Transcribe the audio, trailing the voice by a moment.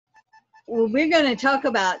Well, I'm going to talk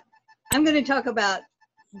about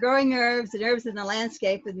growing herbs and herbs in the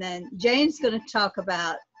landscape, and then Jane's going to talk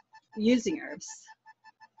about using herbs.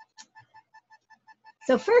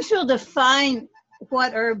 So first we'll define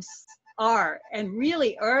what herbs are. And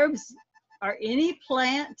really, herbs are any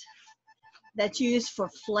plant that's used for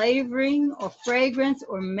flavoring or fragrance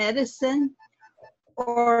or medicine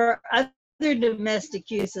or other domestic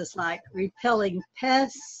uses like repelling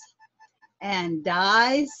pests and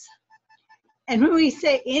dyes. And when we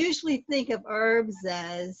say, usually think of herbs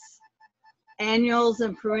as annuals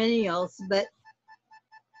and perennials, but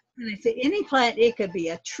when I say any plant, it could be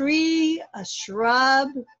a tree, a shrub,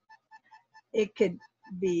 it could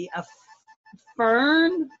be a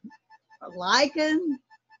fern, a lichen,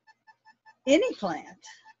 any plant.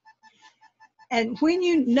 And when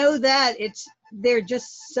you know that, there are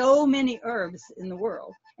just so many herbs in the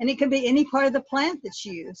world. And it can be any part of the plant that's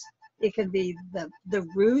used. It can be the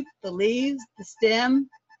root, the leaves, the stem,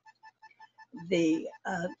 the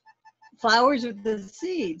flowers, or the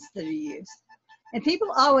seeds that are used. And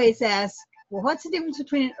people always ask, well, what's the difference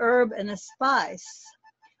between an herb and a spice?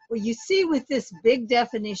 Well, you see with this big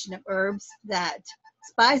definition of herbs that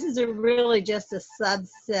spices are really just a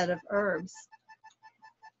subset of herbs.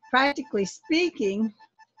 Practically speaking,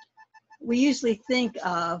 we usually think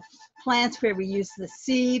of plants where we use the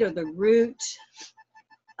seed or the root,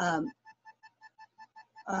 the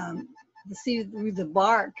seed or the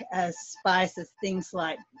bark as spices, things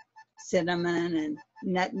like cinnamon and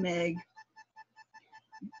nutmeg.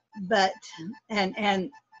 But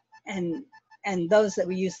and those that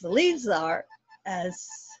we use the leaves are as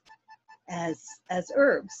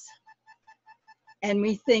herbs. And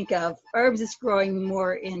we think of herbs as growing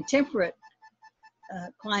more in temperate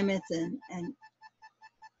climates, and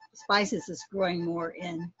spices as growing more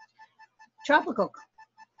in tropical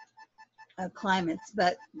climates.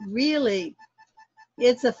 But really,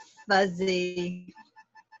 it's a fuzzy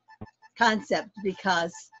concept,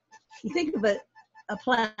 because you think of a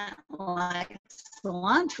plant like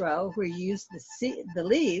cilantro, where you use the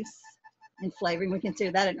leaves in flavoring, we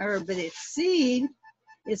consider that an herb, but its seed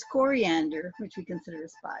is coriander, which we consider a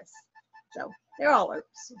spice. So they're all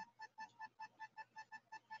herbs.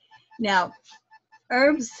 Now,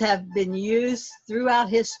 herbs have been used throughout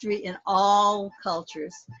history in all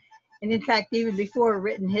cultures. And in fact, even before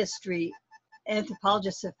written history,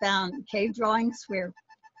 anthropologists have found cave drawings where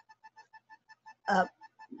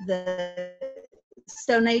the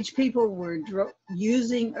Stone Age people were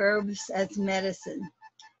using herbs as medicine.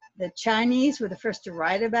 The Chinese were the first to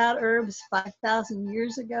write about herbs 5,000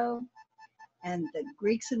 years ago, and the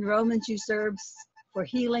Greeks and Romans used herbs for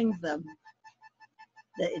healing them.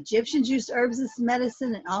 The Egyptians used herbs as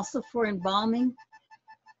medicine and also for embalming,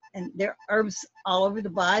 and there are herbs all over the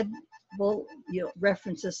Bible,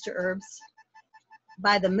 references to herbs.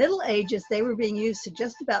 By the Middle Ages, they were being used to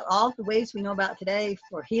just about all the ways we know about today,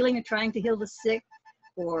 for healing or trying to heal the sick,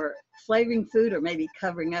 for flavoring food, or maybe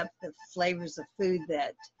covering up the flavors of food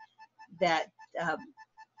that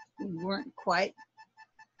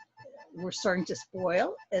were starting to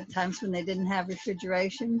spoil at times when they didn't have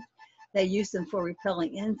refrigeration. They used them for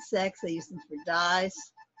repelling insects. They used them for dyes.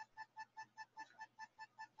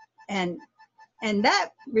 And that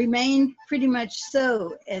remained pretty much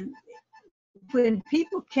so. And when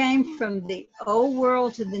people came from the old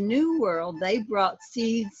world to the new world, they brought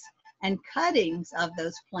seeds and cuttings of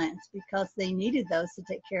those plants because they needed those to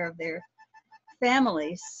take care of their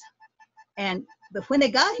families. But when they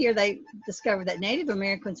got here, they discovered that Native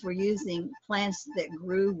Americans were using plants that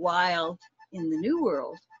grew wild in the New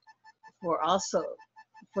World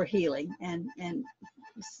for healing and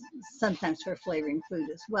sometimes for flavoring food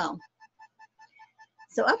as well.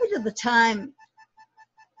 So up until the time,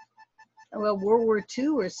 World War II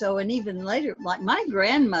or so, and even later, like my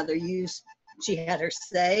grandmother she had her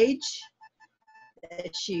sage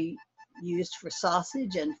that she used for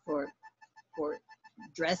sausage and for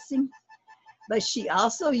dressing, but she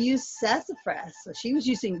also used sassafras. So she was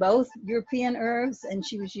using both European herbs and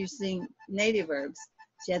she was using native herbs.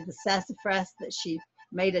 She had the sassafras that she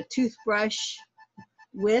made a toothbrush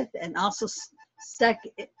with, and also stuck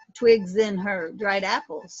twigs in her dried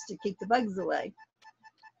apples to keep the bugs away.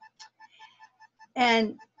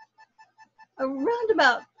 And around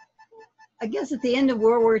about, I guess at the end of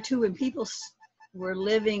World War II, when people were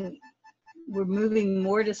moving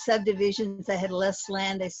more to subdivisions, they had less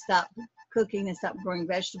land, they stopped cooking, they stopped growing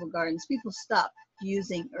vegetable gardens, people stopped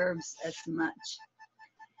using herbs as much.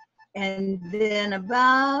 And then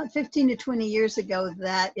about 15 to 20 years ago,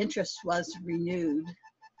 that interest was renewed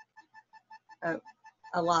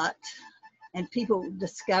a lot. And people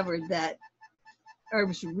discovered that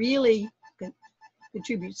herbs really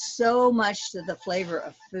contribute so much to the flavor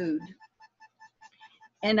of food.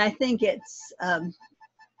 And I think it's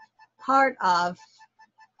part of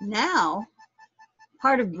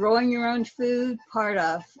growing your own food, part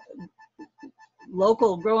of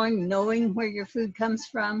local growing, knowing where your food comes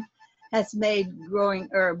from, has made growing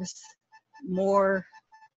herbs more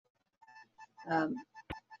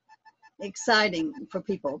exciting for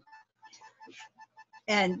people.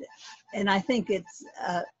 And I think it's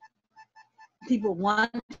people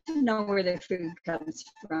want to know where their food comes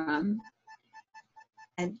from.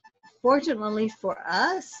 And fortunately for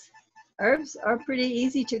us, herbs are pretty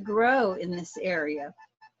easy to grow in this area.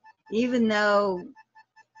 Even though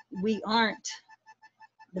we aren't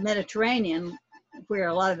the Mediterranean, where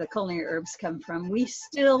a lot of the culinary herbs come from, we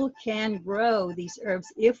still can grow these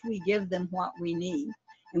herbs if we give them what we need.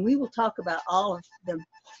 And we will talk about all of them,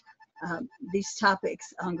 these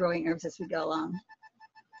topics on growing herbs as we go along.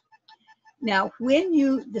 Now, when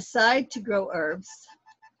you decide to grow herbs,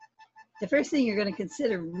 the first thing you're going to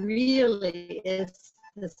consider really is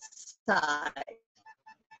the site.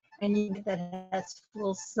 And that has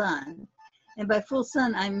full sun. And by full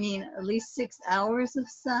sun, I mean at least 6 hours of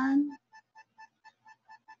sun.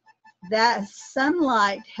 That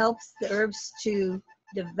sunlight helps the herbs to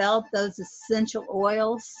develop those essential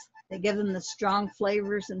oils that give them the strong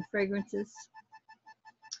flavors and fragrances.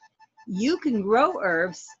 You can grow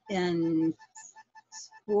herbs in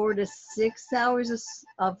 4 to 6 hours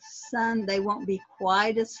of sun. They won't be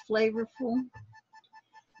quite as flavorful.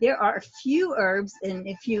 There are a few herbs, and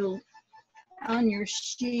if you, on your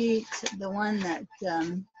sheet, the one that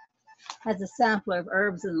has a sampler of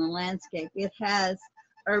herbs in the landscape, it has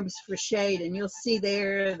herbs for shade, and you'll see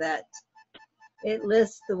there that it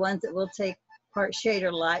lists the ones that will take part shade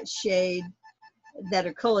or light shade that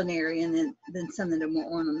are culinary, and then some that are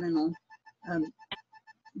more ornamental.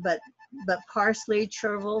 But parsley,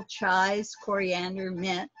 chervil, chives, coriander,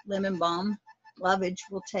 mint, lemon balm, lovage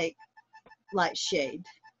will take light shade.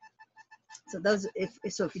 So those, if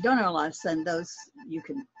you don't have a lot of sun, those you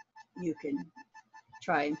can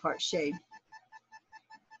try in part shade.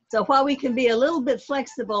 So while we can be a little bit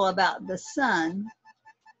flexible about the sun,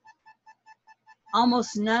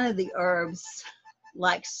 almost none of the herbs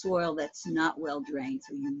like soil that's not well drained.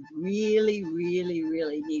 So you really, really,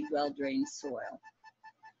 really need well drained soil.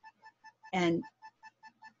 And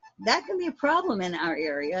that can be a problem in our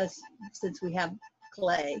areas since we have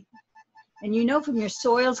clay. And you know from your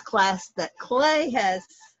soils class that clay has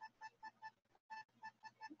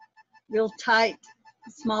real tight,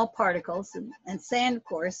 small particles, and sand, of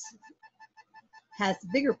course, has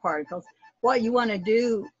bigger particles. What you want to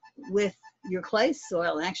do with your clay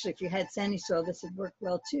soil, and actually if you had sandy soil, this would work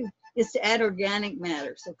well too, is to add organic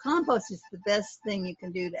matter. So compost is the best thing you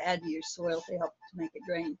can do to add to your soil to help to make it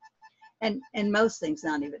drain. And most things,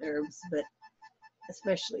 not even herbs, but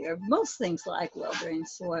especially herbs, most things like well-drained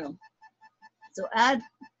soil. So add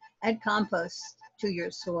compost to your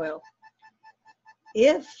soil.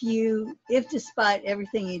 If despite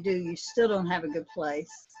everything you do, you still don't have a good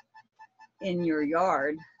place in your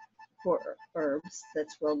yard for herbs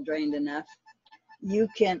that's well drained enough, you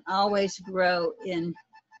can always grow in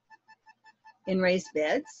raised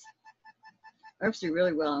beds. Herbs do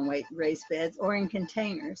really well in raised beds or in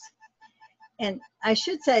containers. And I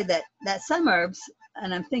should say that some herbs,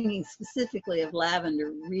 and I'm thinking specifically of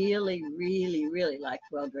lavender, really, really, really like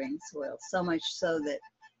well-drained soil. So much so that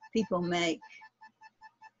people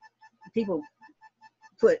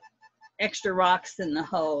put extra rocks in the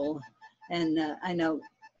hole. And I know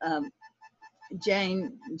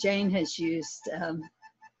Jane has used,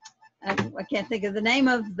 I can't think of the name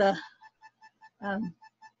of the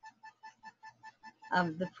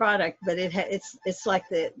product, but it's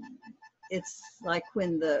like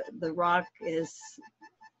when the rock is,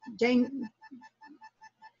 Jane,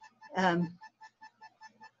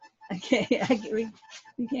 okay,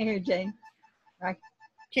 we can't hear Jane. Right.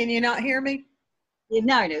 Can you not hear me? Yeah,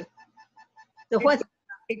 now I do. So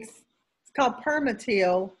it's called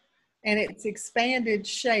permatil, and it's expanded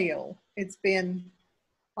shale. It's been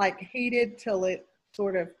like heated till it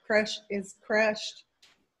sort of is crushed,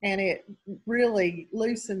 and it really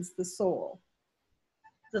loosens the soil.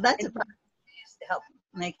 So that's a product used to help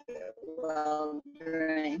make it well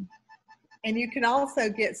drain. And you can also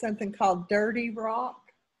get something called dirty rock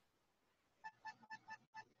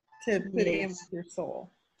to put in with your soil.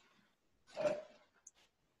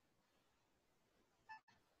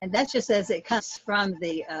 And that's just as it comes from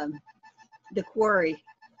the quarry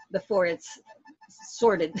before it's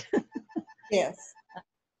sorted. Yes.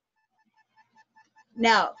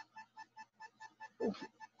 Now,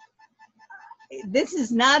 this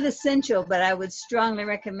is not essential, but I would strongly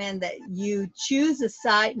recommend that you choose a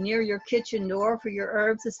site near your kitchen door for your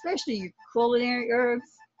herbs, especially your culinary herbs,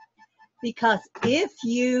 because if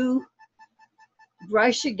you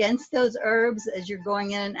brush against those herbs as you're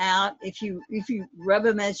going in and out, if you rub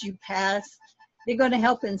them as you pass, they're going to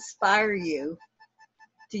help inspire you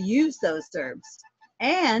to use those herbs.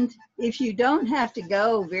 And if you don't have to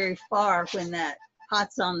go very far when that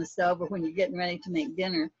pot's on the stove or when you're getting ready to make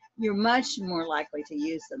dinner, you're much more likely to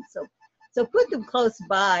use them. So put them close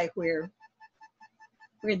by where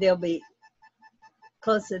they'll be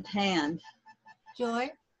close at hand.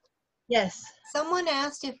 Joy, Yes. someone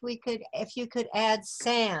asked if you could add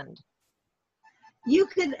sand. You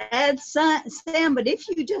could add sand, but if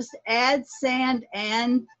you just add sand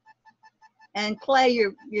and clay,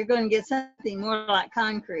 you're going to get something more like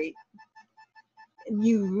concrete.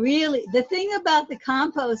 The thing about the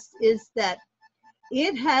compost is that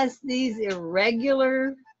it has these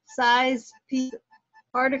irregular size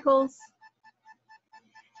particles,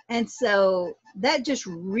 and so that just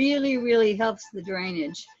really helps the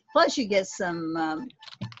drainage. Plus you get some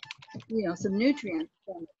some nutrients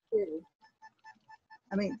from it too.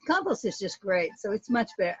 I mean, compost is just great, so it's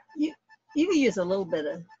much better. You can use a little bit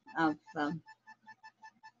of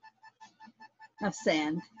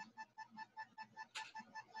sand.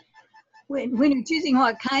 When you're choosing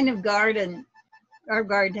what kind of herb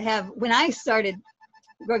garden to have, when I started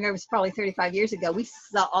growing herbs probably 35 years ago, we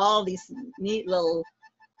saw all these neat little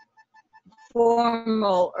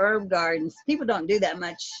formal herb gardens. People don't do that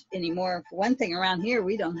much anymore. For one thing, around here,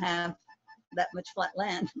 we don't have that much flat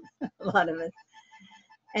land, a lot of it.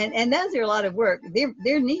 And those are a lot of work.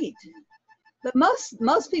 They're neat. But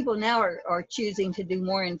most people now are choosing to do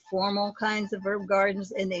more informal kinds of herb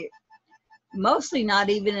gardens, and they mostly not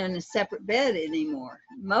even in a separate bed anymore.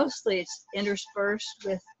 Mostly it's interspersed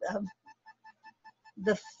with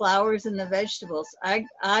the flowers and the vegetables. I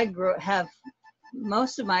have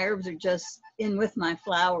most of my herbs are just in with my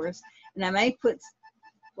flowers, and I may put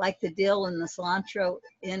like the dill and the cilantro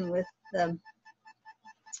in with the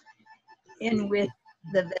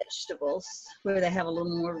vegetables where they have a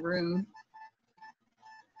little more room.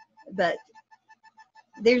 But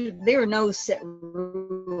there are no set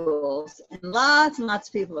rules, and lots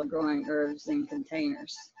of people are growing herbs in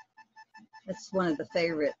containers. That's one of the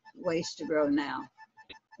favorite ways to grow now,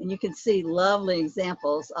 and you can see lovely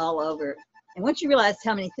examples all over. And once you realize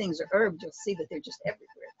how many things are herbs, you'll see that they're just everywhere.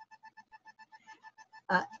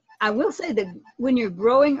 I will say that when you're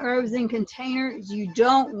growing herbs in containers, you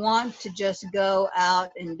don't want to just go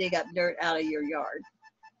out and dig up dirt out of your yard.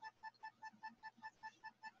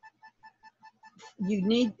 You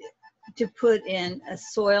need to put in a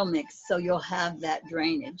soil mix so you'll have that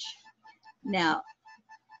drainage. Now,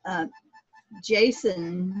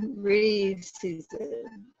 Jason Reeves, who's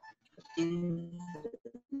and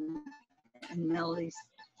Melody's,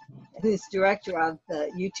 who's director of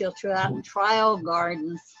the Util Trial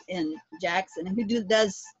Gardens in Jackson, and who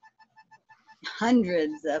does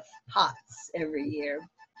hundreds of pots every year,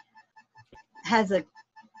 has a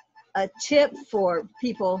tip for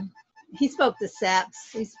people. He spoke to SAPs.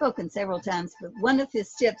 He's spoken several times, but one of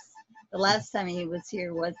his tips the last time he was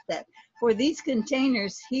here was that for these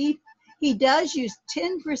containers, he does use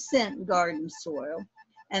 10% garden soil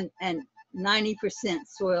and 90%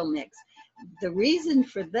 soil mix. The reason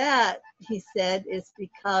for that, he said, is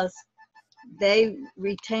because they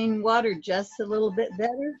retain water just a little bit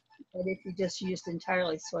better than if you just used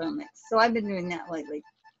entirely soil mix. So I've been doing that lately.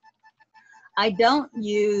 I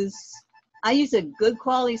use a good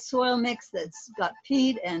quality soil mix that's got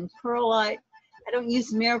peat and perlite. I don't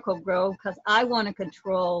use Miracle Grow because I want to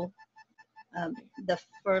control the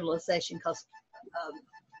fertilization, because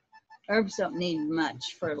herbs don't need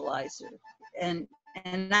much fertilizer. And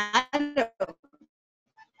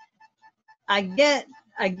I get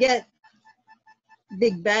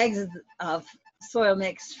big bags of soil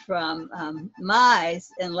mix from Mize,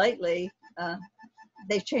 and lately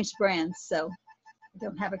they've changed brands, so I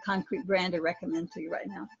don't have a concrete brand to recommend to you right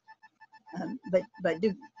now. But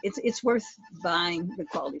it's worth buying the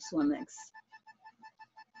quality soil mix.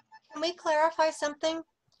 Can we clarify something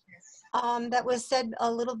that was said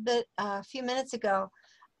a few minutes ago?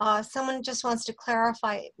 Someone just wants to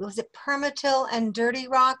clarify, was it permatill and dirty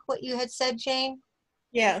rock, what you had said, Jane?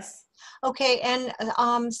 Yes. Okay,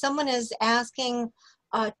 and someone is asking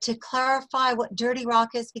to clarify what dirty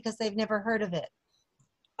rock is because they've never heard of it.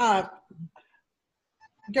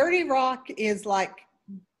 Dirty rock is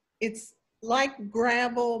it's like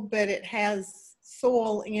gravel, but it has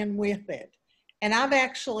soil in with it. And I've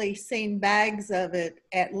actually seen bags of it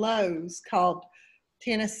at Lowe's called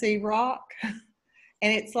Tennessee rock, and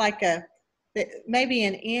it's like maybe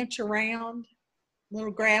an inch around,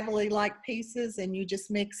 little gravelly like pieces, and you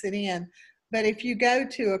just mix it in. But if you go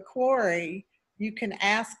to a quarry, you can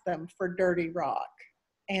ask them for dirty rock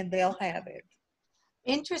and they'll have it.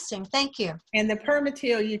 Interesting. Thank you. And the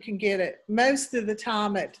permatil you can get it most of the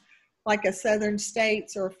time at like a Southern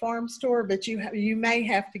States or a farm store, but you may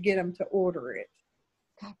have to get them to order it.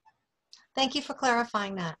 Okay. Thank you for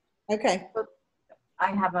clarifying that. Okay.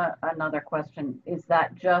 I have another question. Is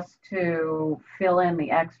that just to fill in the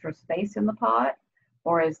extra space in the pot,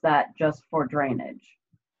 or is that just for drainage?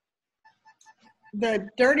 The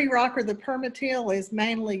dirty rock or the permatil is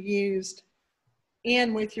mainly used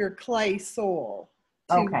in with your clay soil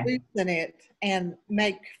to loosen it and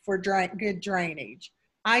make for good drainage.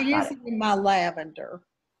 I use it in my lavender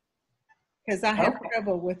because I have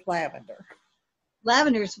trouble with lavender.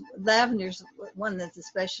 Lavender's one that's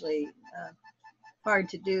especially hard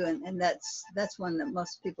to do, and that's one that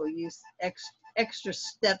most people use extra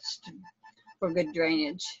steps for good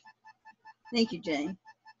drainage. Thank you, Jane.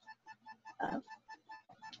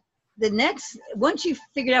 The next, once you've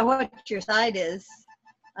figured out what your site is,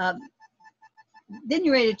 then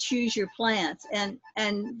you're ready to choose your plants, and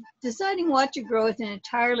deciding what to grow is an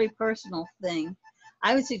entirely personal thing.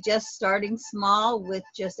 I would suggest starting small with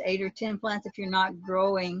just 8 or 10 plants if you're not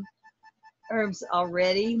growing herbs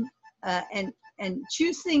already, and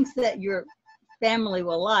choose things that your family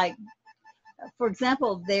will like. For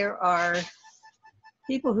example, there are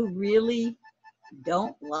people who really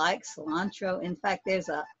don't like cilantro. In fact, there's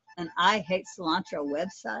an I Hate Cilantro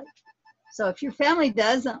website. So if your family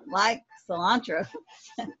doesn't like cilantro,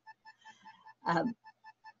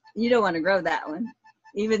 you don't want to grow that one,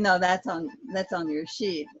 even though that's on your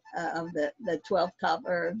sheet of the 12 top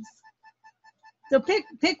herbs. So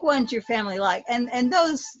pick ones your family like, and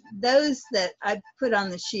those that I put on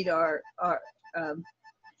the sheet are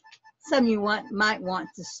some you might want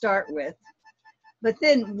to start with. But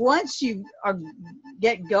then once you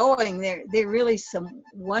get going, there are really some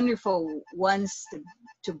wonderful ones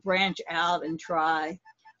to branch out and try.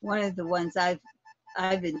 One of the ones I've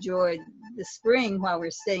enjoyed this spring while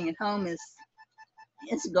we're staying at home is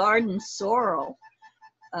garden sorrel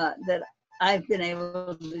that I've been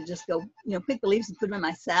able to just go, pick the leaves and put them in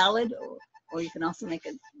my salad, or you can also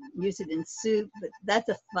use it in soup. But that's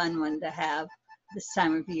a fun one to have this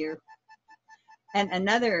time of year. And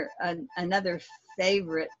another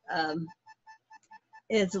favorite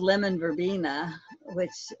is lemon verbena,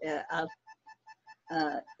 which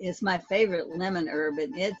is my favorite lemon herb,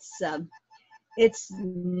 and it's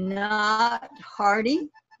not hardy,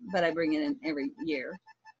 but I bring it in every year.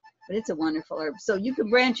 But it's a wonderful herb. So you can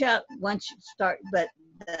branch out once you start, but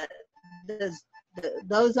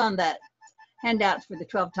those on that handout for the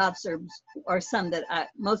 12 tops herbs are some that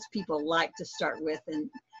most people like to start with, and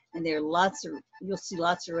there are you'll see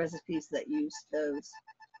lots of recipes that use those.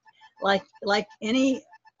 Like any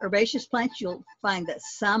herbaceous plants, you'll find that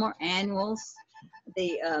some are annuals.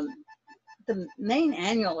 The main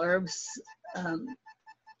annual herbs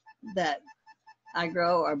that I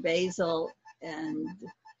grow are basil and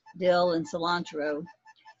dill and cilantro.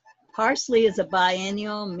 Parsley is a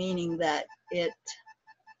biennial, meaning that you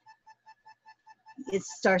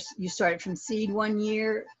start it from seed one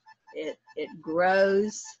year, it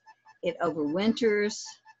grows, it overwinters.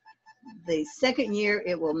 The second year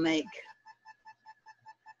it will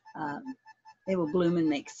bloom and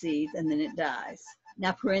make seeds, and then it dies.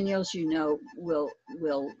 Now perennials, will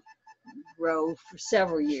grow for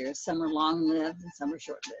several years. Some are long-lived and some are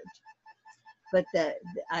short-lived. But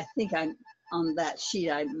I think on that sheet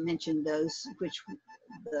I mentioned those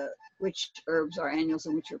which herbs are annuals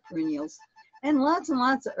and which are perennials. And lots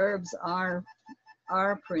of herbs are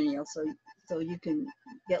perennial, so you can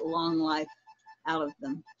get long life out of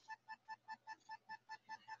them.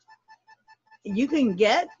 You can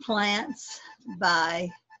get plants by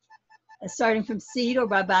starting from seed or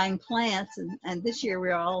by buying plants, and this year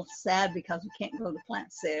we're all sad because we can't go to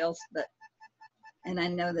plant sales, and I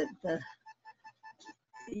know that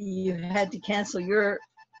you had to cancel your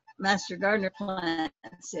Master Gardener plant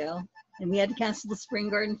sale, and we had to cancel the Spring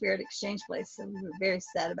Garden Fair at Exchange Place, so we were very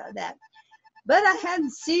sad about that. But I had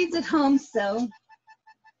seeds at home, so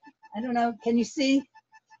I don't know. Can you see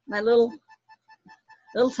my little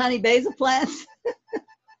tiny basil plants?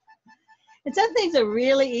 And some things are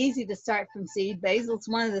really easy to start from seed. Basil's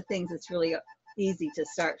one of the things that's really easy to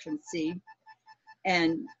start from seed.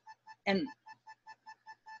 And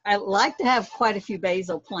I like to have quite a few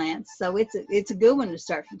basil plants, so it's a good one to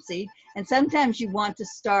start from seed. And sometimes you want to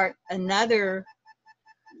start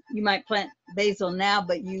you might plant basil now,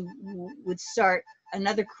 but you would start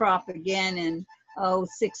another crop again in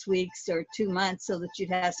 6 weeks or 2 months, so that you'd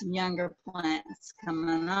have some younger plants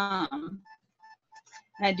coming on.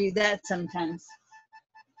 I do that sometimes.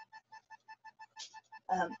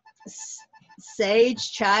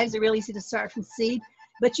 Sage, chives are really easy to start from seed,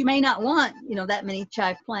 but you may not want, that many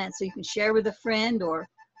chive plants, so you can share with a friend, or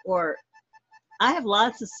I have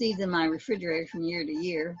lots of seeds in my refrigerator from year to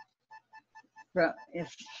year,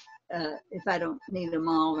 if I don't need them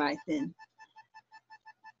all right then.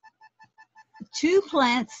 Two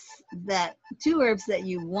herbs that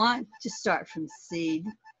you want to start from seed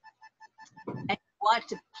and you want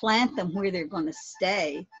to plant them where they're going to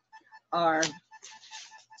stay are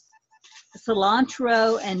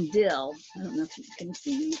cilantro and dill. I don't know if you can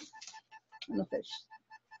see these. I don't know if it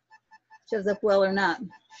shows up well or not.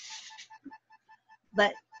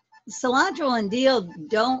 But cilantro and dill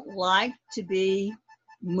don't like to be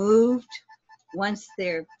moved once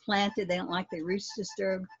they're planted. They don't like their roots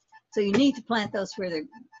disturbed. So you need to plant those where they're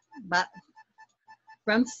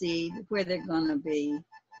from seed, where they're going to be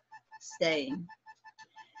staying.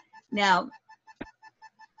 Now,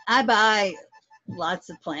 I buy lots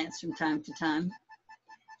of plants from time to time,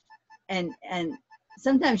 and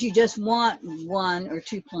sometimes you just want 1 or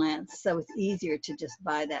 2 plants, so it's easier to just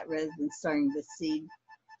buy that rather than starting with seed.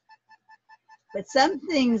 But some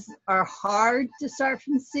things are hard to start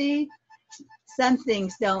from seed. Some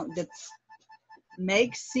things don't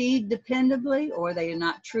make seed dependably, or they are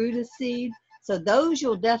not true to seed. So those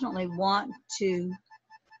you'll definitely want to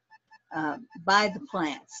buy the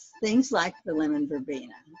plants. Things like the lemon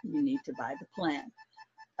verbena, you need to buy the plant.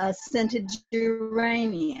 Scented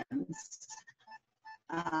geraniums.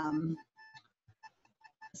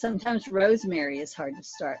 Sometimes rosemary is hard to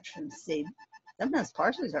start from seed. Sometimes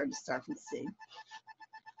parsley is hard to start from seed.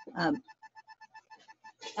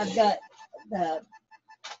 I've got the,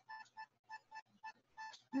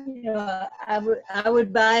 I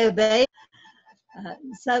would buy a bay.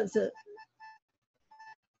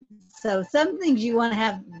 So some things you want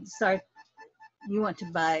to you want to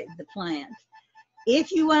buy the plant.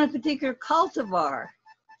 If you want a particular cultivar,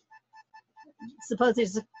 suppose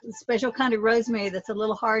there's a special kind of rosemary that's a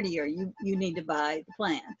little hardier, you need to buy the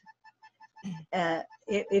plant.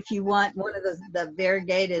 If you want one of the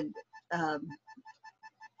variegated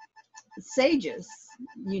sages,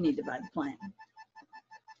 you need to buy the plant.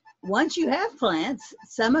 Once you have plants,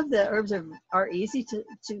 some of the herbs are easy to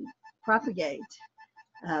propagate.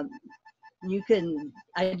 I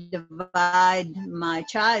divide my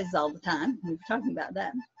chives all the time. We were talking about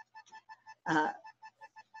that.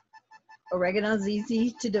 Oregano is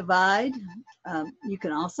easy to divide. You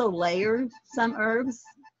can also layer some herbs,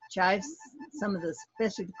 chives, some of the,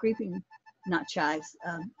 especially the creeping, not chives,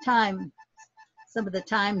 thyme. Some of the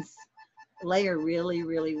thymes layer really,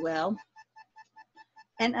 really well.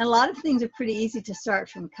 And a lot of things are pretty easy to start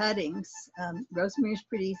from cuttings. Rosemary is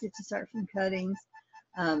pretty easy to start from cuttings.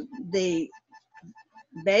 The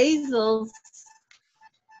basils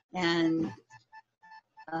and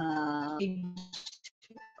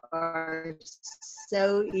are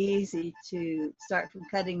so easy to start from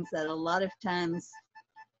cuttings that a lot of times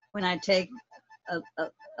when I take a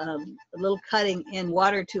little cutting in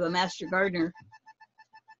water to a master gardener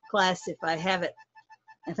class, if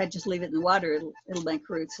I just leave it in the water, it'll make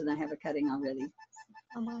roots and I have a cutting already.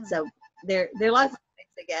 Oh, wow. So there are lots of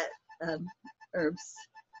things to get herbs.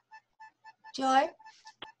 Joy,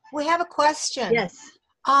 we have a question. Yes.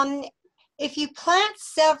 If you plant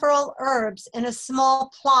several herbs in a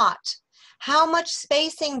small plot, how much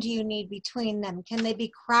spacing do you need between them? Can they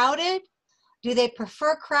be crowded? Do they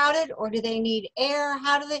prefer crowded, or do they need air?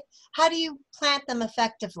 How do you plant them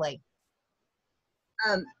effectively?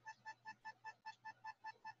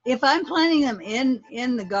 If I'm planting them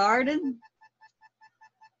in the garden,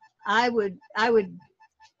 I would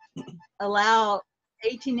allow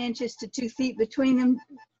 18 inches to 2 feet between them.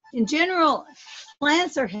 In general,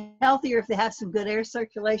 plants are healthier if they have some good air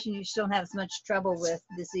circulation. You just don't have as much trouble with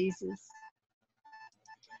diseases.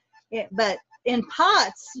 But in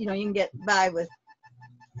pots, you can get by with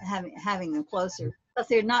having them closer, but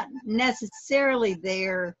they're not necessarily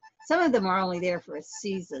there. Some of them are only there for a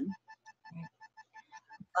season.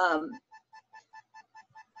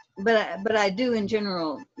 But I do in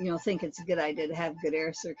general, think it's a good idea to have good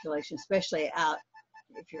air circulation, especially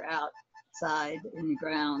if you're outside in the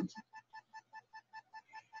ground.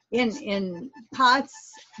 In pots,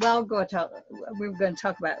 well, we're going to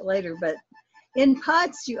talk about it later, but in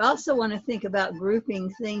pots, you also want to think about grouping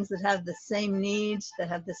things that have the same needs, that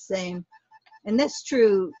have the same, and that's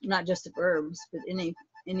true not just of herbs, but any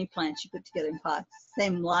plants you put together in pots.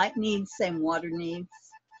 Same light needs, same water needs.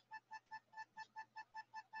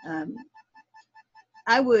 Um,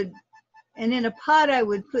 I would, and in a pot, I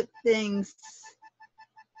would put things.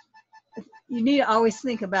 You need to always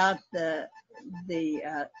think about the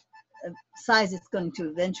size it's going to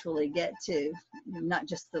eventually get to, not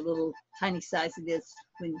just the little tiny size it is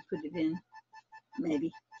when you put it in,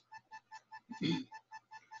 maybe.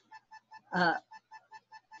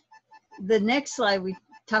 The next slide we're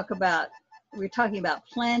talking about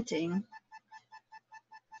planting.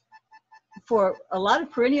 For a lot of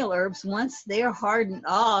perennial herbs, once they're hardened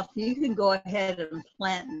off, you can go ahead and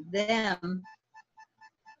plant them,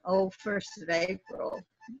 1st of April.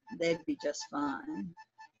 They'd be just fine.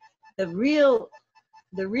 The real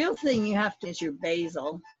thing you have to is your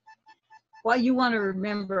basil. What you want to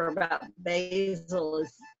remember about basil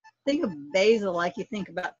is, think of basil like you think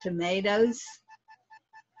about tomatoes.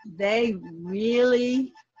 They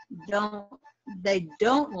really don't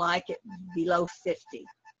like it below 50.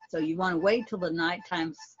 So you want to wait till the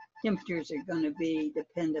nighttime temperatures are going to be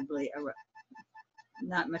dependably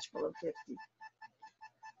not much below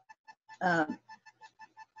 50.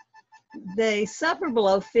 They suffer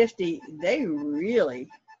below 50. They're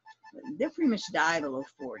pretty much die below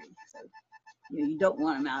 40. So you don't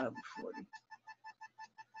want them out over 40.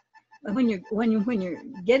 But when you're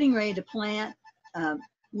getting ready to plant,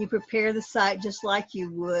 you prepare the site just like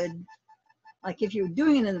you would, like if you're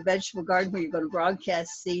doing it in the vegetable garden where you're going to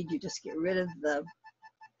broadcast seed. You just get rid of the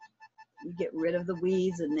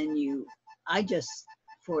weeds, and then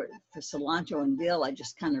for cilantro and dill, I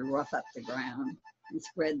just kind of rough up the ground and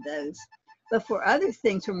spread those. But for other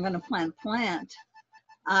things, when I'm going to plant a plant,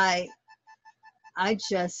 I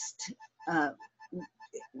just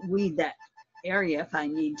weed that area if I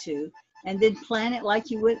need to, and then plant it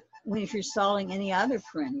like you would if you're stalling any other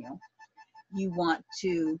perennial. You want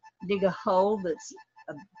to dig a hole that's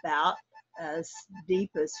about as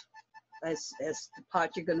deep as the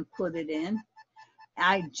pot you're going to put it in.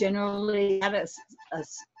 I generally add a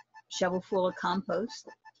shovel full of compost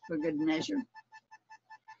for good measure.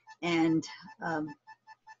 And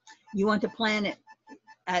you want to plant it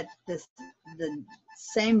at the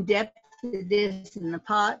same depth it is in the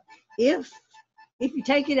pot. If you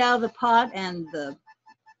take it out of the pot and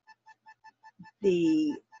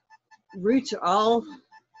the roots are all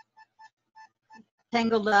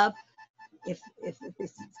tangled up, if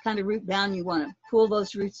it's kind of root bound, you want to pull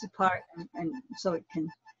those roots apart and so it can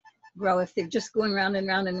grow. If they're just going round and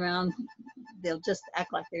round and round, they'll just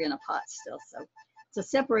act like they're in a pot still. So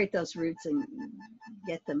separate those roots and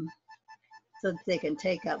get them so that they can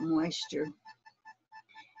take up moisture.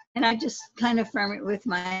 And I just kind of firm it with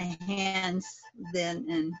my hands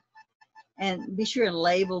then, and be sure to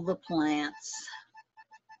label the plants,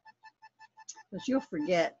 because you'll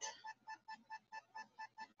forget.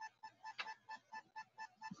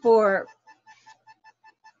 For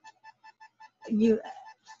you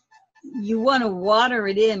want to water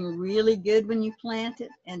it in really good when you plant it,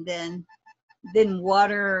 and then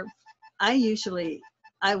water. I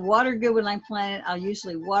water good when I plant it. I'll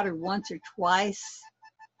usually water once or twice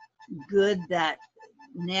good that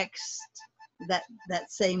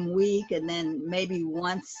same week, and then maybe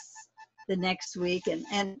once the next week,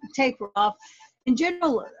 and taper off. In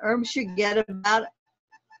general, herbs should get about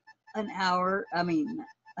an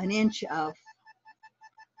inch of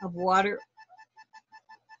water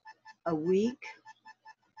a week.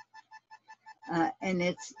 And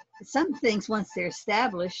it's some things, once they're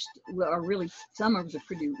established, are really, some herbs are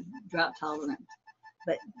pretty drought tolerant,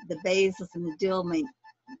 but the basils and the dill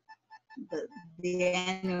the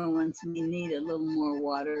annual ones may need a little more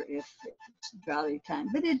water if it's droughty time.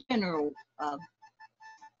 But in general,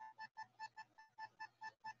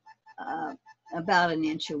 about an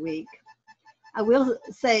inch a week. I will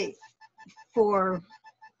say for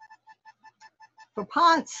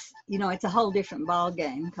pots, it's a whole different ball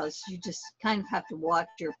game, because you just kind of have to watch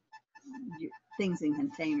your things in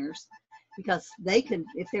containers, because they can,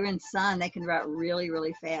 if they're in sun, they can dry out really,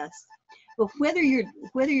 really fast. But whether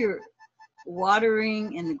you're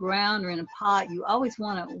watering in the ground or in a pot, you always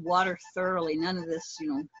want to water thoroughly. None of this,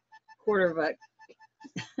 quarter of a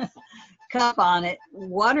cup on it.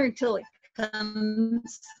 Water until it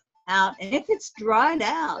comes out. And if it's dried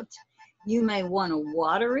out, you may want to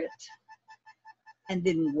water it and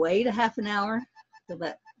then wait a half an hour till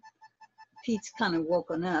that peat's kind of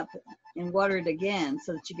woken up, and water it again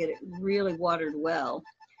so that you get it really watered well.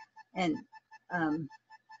 And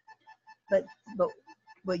but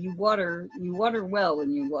you water well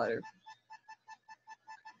when you water.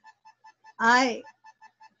 I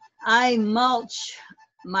mulch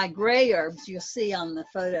my gray herbs. You'll see on the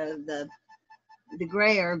photo the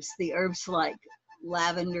gray herbs, the herbs like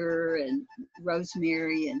lavender and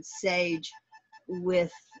rosemary and sage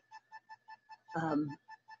with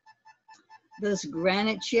those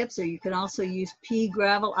granite chips, or you can also use pea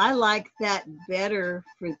gravel. I like that better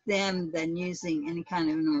for them than using any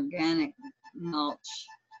kind of an organic mulch.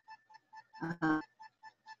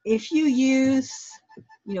 If you use,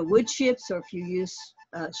 wood chips, or if you use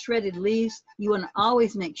shredded leaves, you want to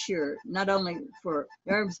always make sure, not only for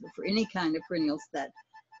herbs but for any kind of perennials, that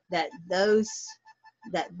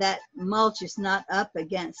mulch is not up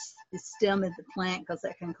against the stem of the plant, because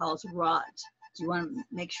that can cause rot. So you want to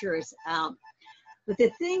make sure it's out. But the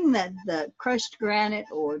thing that the crushed granite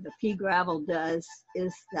or the pea gravel does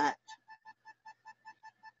is that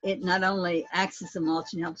it not only acts as a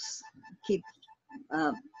mulch and helps keep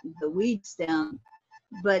the weeds down,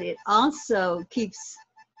 but it also keeps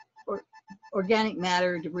organic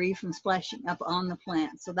matter, debris from splashing up on the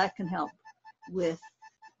plant. So that can help with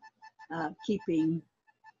keeping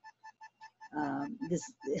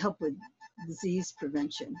help with disease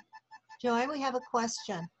prevention. Joy, we have a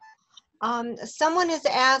question. Someone is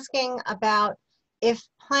asking about if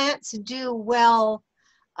plants do well,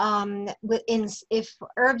 if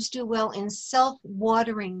herbs do well in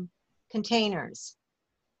self-watering containers.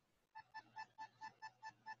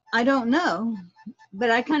 I don't know,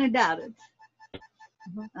 but I kind of doubt it.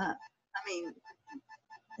 I mean,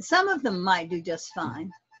 some of them might do just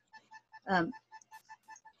fine.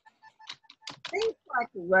 Things like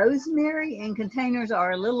rosemary in containers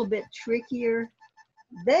are a little bit trickier.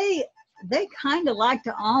 They kind of like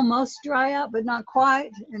to almost dry out, but not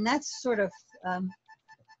quite, and that's sort of.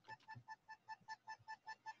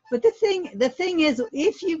 But the thing is,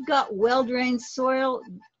 if you've got well-drained soil,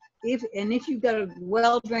 if you've got a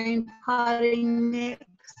well-drained potting mix,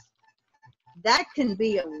 that can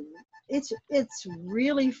be it's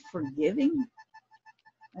really forgiving.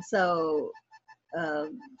 So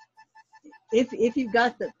if you've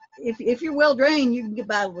got if you're well-drained, you can get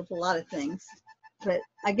by with a lot of things. But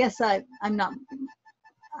I guess I've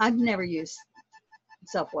never used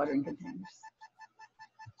self-watering containers.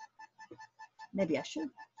 Maybe I should.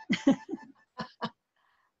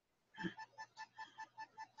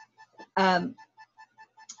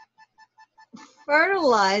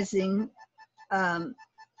 Fertilizing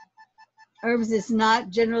herbs is not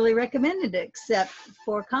generally recommended except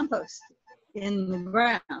for compost in the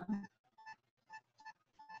ground.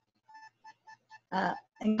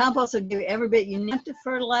 And compost will give you every bit you need to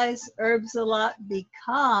fertilize herbs a lot,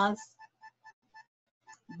 because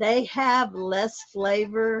they have less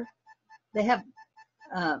flavor. They have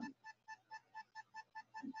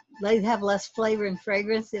less flavor and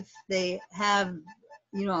fragrance if they have,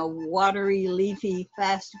 a watery, leafy,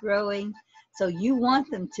 fast growing. So you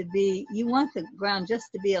want the ground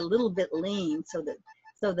just to be a little bit lean, so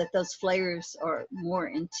that those flavors are more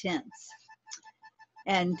intense.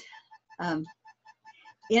 And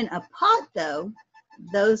in a pot, though,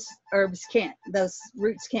 those roots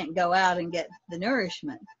can't go out and get the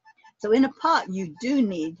nourishment. So in a pot, you do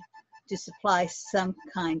need to supply some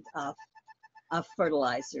kind of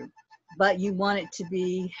fertilizer, but you want it to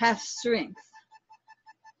be half strength.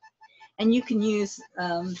 And you can use, I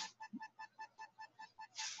don't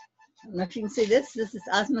know if you can see this is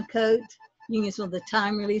Osmocote. You can use one of the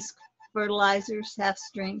time-release fertilizers, half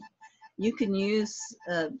strength. You can use,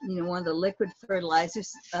 one of the liquid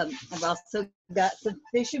fertilizers. I've also got some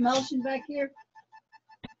fish emulsion back here.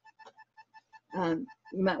 You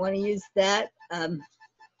might want to use that.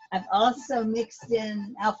 I've also mixed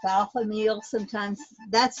in alfalfa meal sometimes.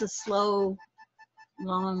 That's a slow,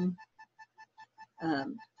 long,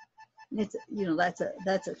 that's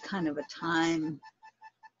a kind of a time,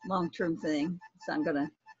 long-term thing. So I'm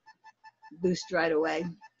gonna boost right away.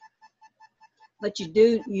 But you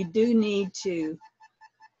do need to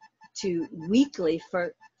weekly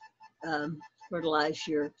fertilize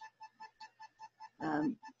your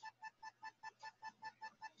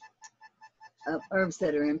herbs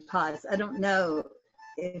that are in pots. I don't know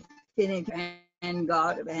if any of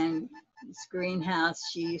Gardeners-Greene's greenhouse,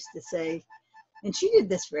 she used to say, and she did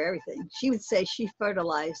this for everything. She would say she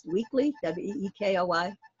fertilized weekly,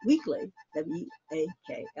 W-E-E-K-L-Y, weekly,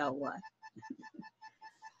 W-E-A-K-L-Y.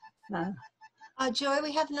 Joy,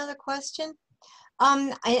 we have another question.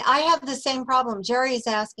 I have the same problem. Jerry is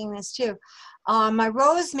asking this too. My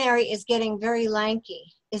rosemary is getting very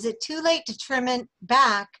lanky. Is it too late to trim it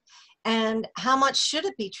back? And how much should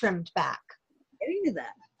it be trimmed back? Getting to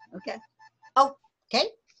that. Okay. Oh, okay.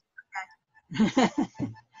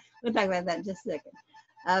 We'll talk about that in just a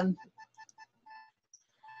second.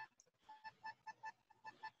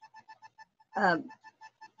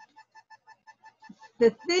 the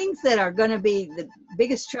things that are going to be the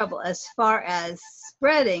biggest trouble as far as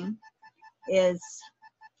spreading is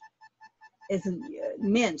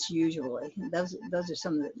mints usually. Those are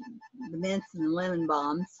some of the mints and the lemon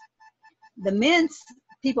balms. The mints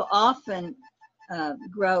people often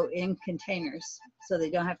grow in containers so they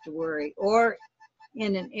don't have to worry, or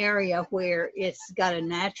in an area where it's got a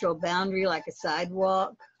natural boundary like a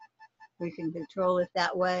sidewalk. We can control it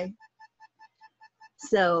that way.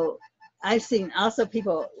 So I've seen also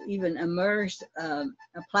people even immerse a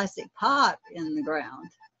plastic pot in the ground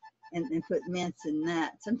and put mints in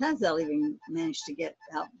that. Sometimes they'll even manage to get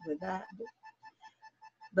out with that.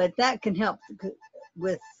 But that can help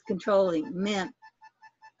with controlling mint.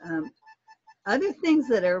 Other things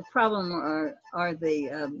that are a problem are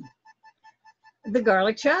the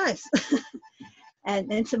garlic chives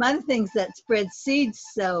and some other things that spread seeds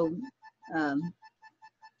so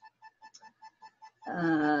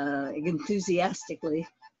enthusiastically.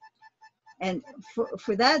 And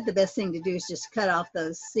for that, the best thing to do is just cut off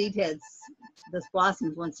those seed heads, those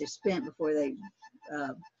blossoms once they're spent before they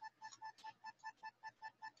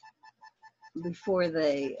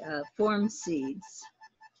form seeds.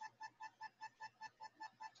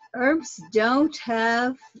 Herbs don't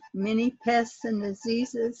have many pests and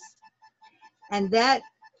diseases, and that,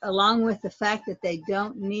 along with the fact that they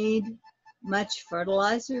don't need much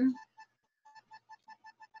fertilizer,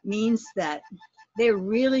 means that they're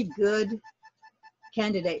really good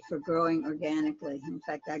candidate for growing organically. In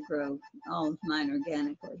fact, I grow all of mine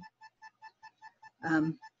organically.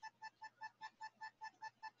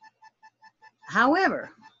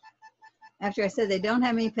 However, after I said they don't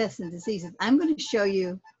have any pests and diseases, I'm going to show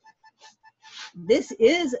you, this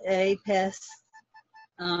is a pest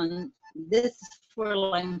on this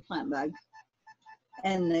four-line plant bug.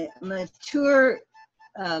 And the mature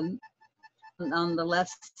on the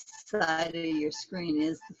left side of your screen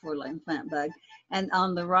is the four-line plant bug. And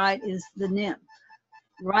on the right is the nymph.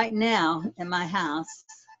 Right now in my house,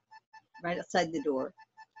 right outside the door,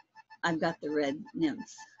 I've got the red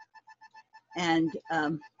nymphs. And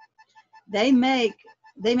they make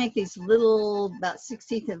these little, about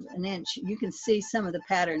 1/16 of an inch. You can see some of the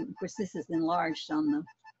pattern. Of course, this is enlarged on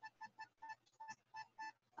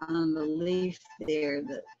the leaf there.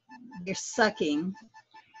 They're sucking,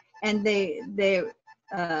 and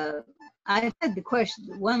I had the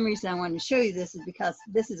question. One reason I wanted to show you this is because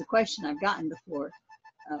this is a question I've gotten before.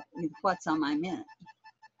 What's on my mint?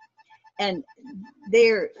 And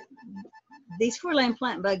these four-line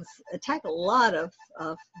plant bugs attack a lot of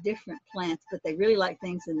different plants, but they really like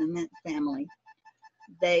things in the mint family.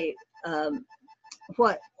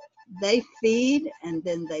 What they feed, and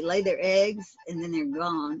then they lay their eggs, and then they're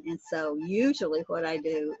gone. And so usually what I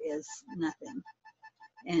do is nothing.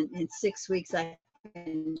 And in 6 weeks, I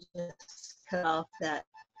can just cut off that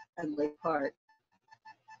ugly part.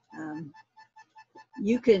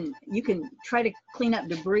 You can try to clean up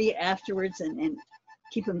debris afterwards and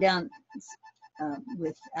keep them down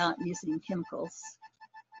without using chemicals.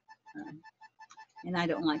 And I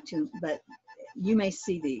don't like to, but you may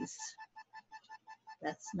see these.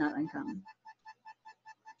 That's not uncommon.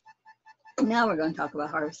 Now we're going to talk about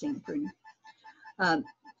harvesting and pruning.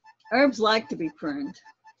 Herbs like to be pruned,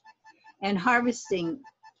 and harvesting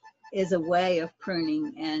is a way of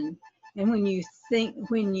pruning. And when you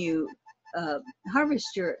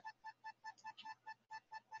harvest your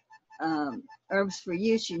herbs for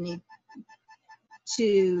use, you need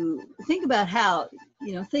to think about how,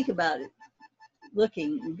 think about it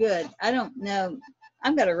looking good. I don't know,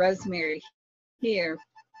 I've got a rosemary here.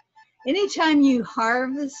 Anytime you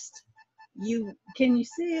harvest, can you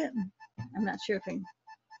see it? I'm not sure if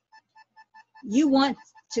you want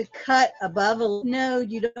to cut above a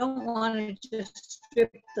node. You don't want to just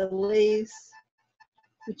strip the leaves,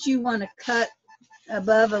 but you want to cut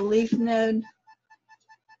above a leaf node.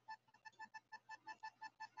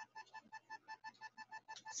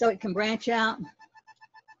 So it can branch out.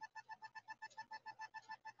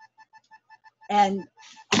 And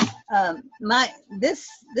this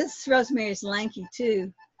rosemary is lanky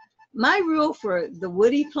too. My rule for the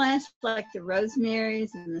woody plants like the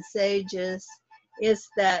rosemaries and the sages is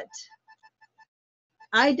that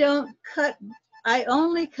I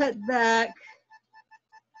only cut back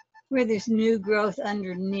where there's new growth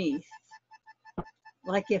underneath.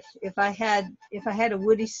 Like if I had a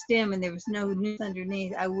woody stem and there was no new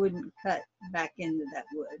underneath, I wouldn't cut back into that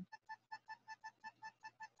wood.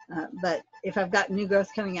 But if I've got new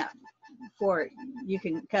growth coming out for it, you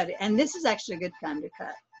can cut it. And this is actually a good time to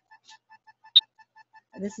cut.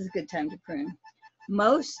 This is a good time to prune.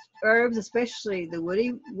 Most herbs, especially the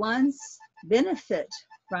woody ones, benefit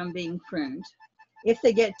from being pruned. If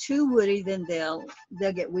they get too woody, then they'll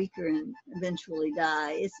get weaker and eventually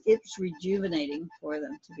die. It's rejuvenating for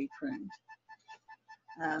them to be pruned.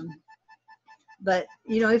 But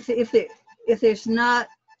you know, if there's not,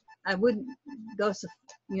 I wouldn't go so,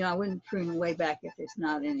 you know, I wouldn't prune way back if there's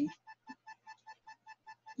not any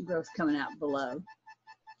growth coming out below.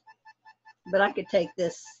 But I could take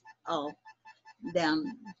this all down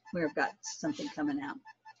where I've got something coming out.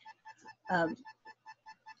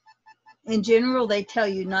 In general, they tell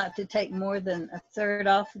you not to take more than a third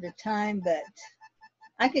off at a time, but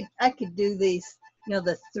I could do these, you know,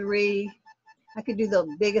 the three. I could do the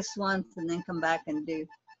biggest ones and then come back and do,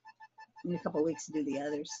 in a couple of weeks, do the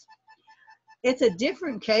others. It's a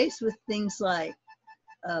different case with things like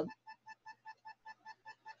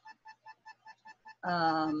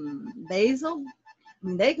basil. I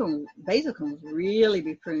mean, basil can really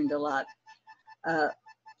be pruned a lot.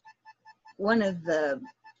 One of the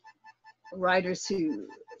writers who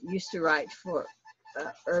used to write for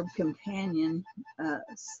Herb Companion,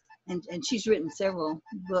 and she's written several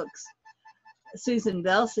books, Susan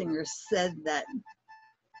Belsinger, said that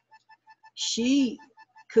she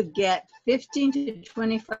could get 15 to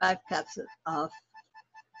 25 cups of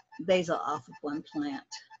basil off of one plant.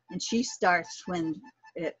 And she starts when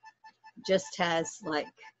it just has like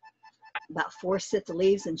about 4 sets of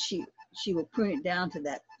leaves, and she will prune it down to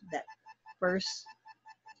that first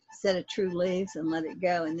set of true leaves and let it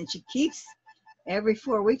go. And then she keeps every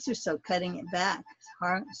 4 weeks or so cutting it back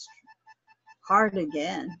hard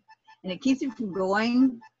again. And it keeps it from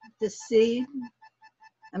going to seed,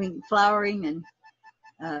 flowering, and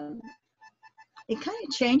it kind of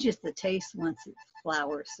changes the taste once it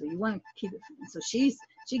flowers. So you want to keep it. So she's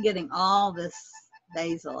getting all this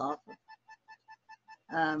basil off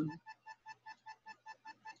of.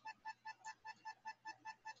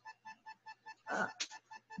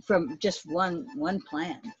 From just one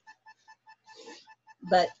plant.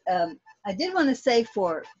 But I did want to say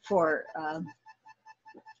for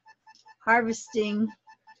harvesting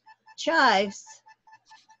chives.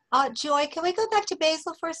 Joy, can we go back to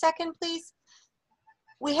basil for a second, please?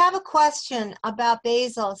 We have a question about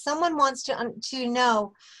basil. Someone wants to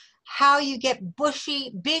know how you get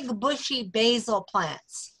big bushy basil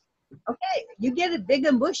plants. Okay, you get it big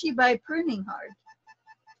and bushy by pruning hard.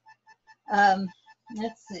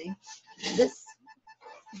 Let's see.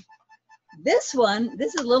 This one,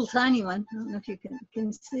 this is a little tiny one. I don't know if you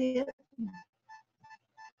can see it.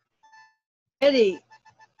 Already,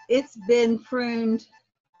 it's been pruned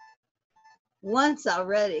once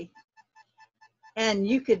already. And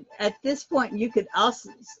you could, at this point, you could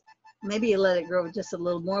also, maybe you let it grow just a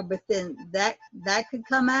little more, but then that could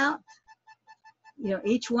come out. You know,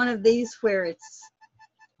 each one of these where it's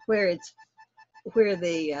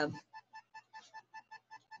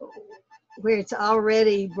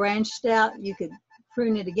already branched out, you could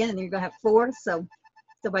prune it again, and you're gonna have 4. So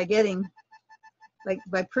by getting,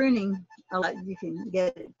 by pruning a lot, you can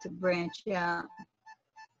get it to branch out.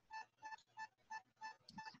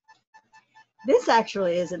 This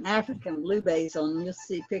actually is an African blue basil, and you'll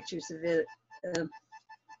see pictures of it.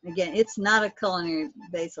 Again, it's not a culinary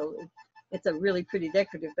basil. It's a really pretty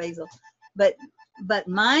decorative basil, but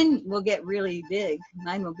mine will get really big.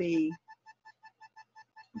 Mine will be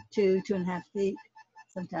 2.5 feet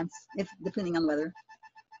sometimes, depending on weather.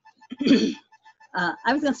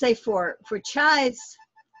 I was going to say for chives,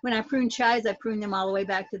 when I prune chives, I prune them all the way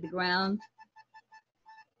back to the ground,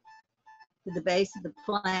 to the base of the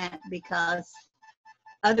plant, because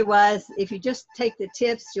otherwise, if you just take the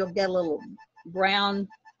tips, you'll get a little brown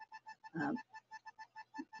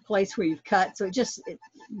place where you've cut. So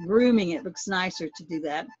grooming it looks nicer to do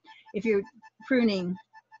that. If you're pruning,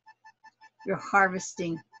 you're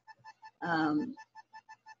harvesting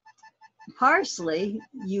parsley,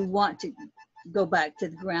 you want to go back to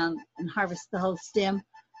the ground and harvest the whole stem,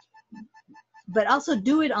 but also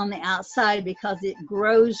do it on the outside because it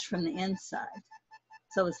grows from the inside.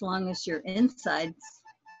 So as long as your insides,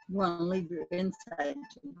 you want to leave your inside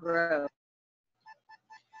to grow.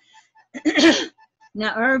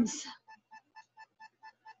 Now herbs,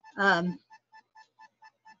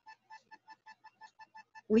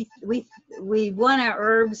 we want our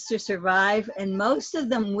herbs to survive, and most of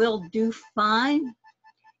them will do fine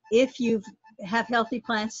if you have healthy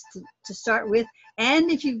plants to start with, and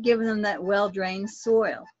if you've given them that well-drained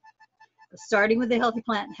soil. Starting with a healthy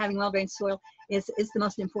plant and having well-drained soil is the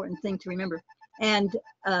most important thing to remember. And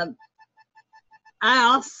I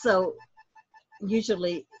also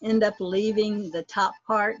usually end up leaving the top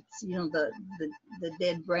parts, you know, the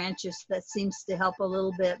dead branches. That seems to help a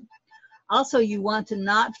little bit. Also, you want to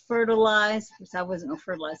not fertilize, because I wasn't going to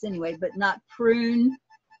fertilize anyway, but not prune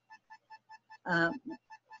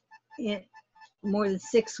it more than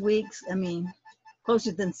 6 weeks. I mean,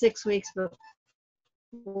 closer than 6 weeks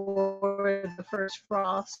before the first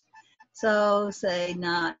frost. So say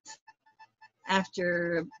not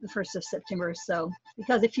after the 1st of September or so,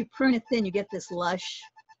 because if you prune it thin, you get this lush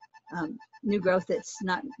new growth that's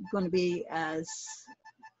not going to be as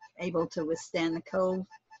able to withstand the cold.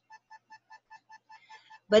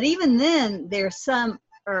 But even then, there are some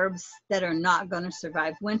herbs that are not going to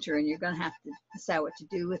survive winter, and you're going to have to decide what to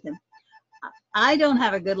do with them. I don't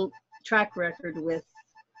have a good track record with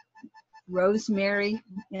rosemary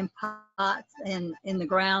in pots and in the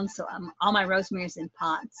ground, so all my rosemary is in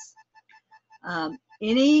pots.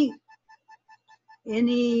 Any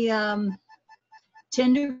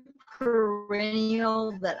tender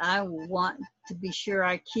perennial that I want to be sure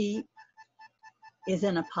I keep is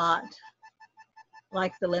in a pot,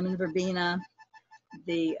 like the lemon verbena,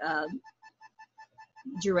 the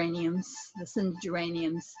geraniums, the sun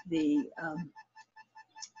geraniums, the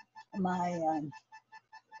my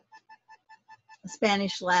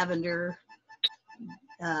Spanish lavender,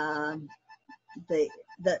 the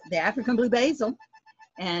African blue basil,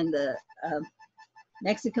 and the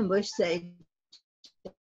Mexican bush sage.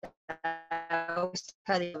 I always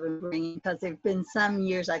try to bring in, because there have been some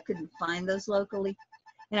years I couldn't find those locally,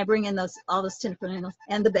 and I bring in all those tender perennials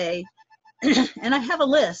and the bay. And I have a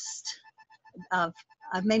list of,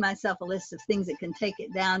 I've made myself a list of things that can take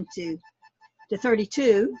it down to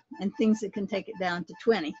 32 and things that can take it down to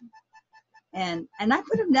 20. And I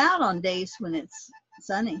put them down on days when it's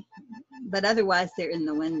sunny, but otherwise they're in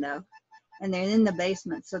the window, and they're in the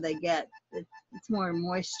basement, so they get, it's more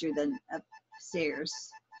moisture than upstairs.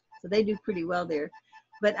 So they do pretty well there.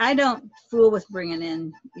 But I don't fool with bringing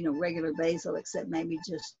in, you know, regular basil, except maybe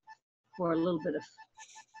just for a little bit of,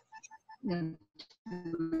 you know,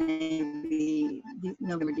 maybe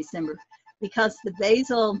November, December, because the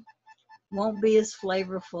basil won't be as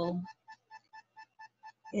flavorful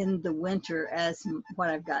in the winter as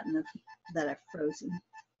what I've gotten that I've frozen.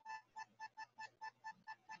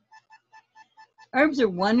 Herbs are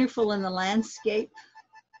wonderful in the landscape,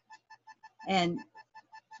 and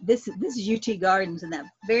this is UT Gardens, and that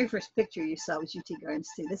very first picture you saw was UT Gardens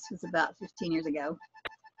too. This was about 15 years ago.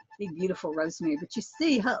 Big, beautiful rosemary. But you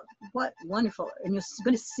see what wonderful, and you're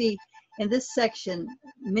going to see in this section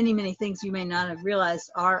many, many things you may not have realized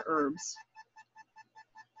are herbs.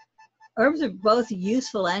 Herbs are both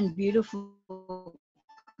useful and beautiful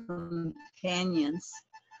companions.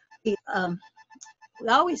 We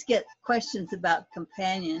always get questions about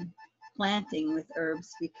companion planting with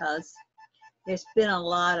herbs, because there's been a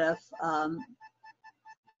lot of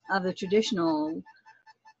the traditional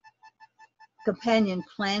companion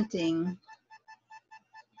planting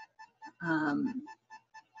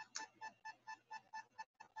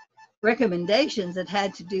recommendations that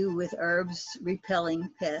had to do with herbs repelling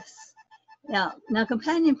pests. Now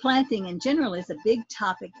companion planting in general is a big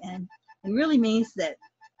topic, and really means that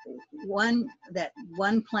one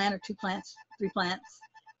plant or 2 plants, 3 plants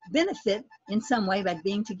benefit in some way by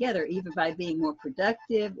being together, either by being more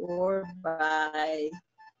productive or by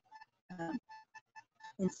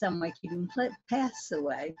in some way keeping pests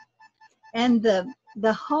away. And the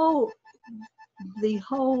whole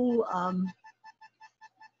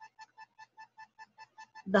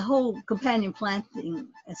companion planting,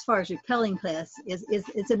 as far as repelling pests,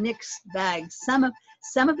 is a mixed bag. Some of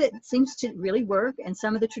it seems to really work, and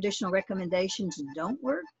some of the traditional recommendations don't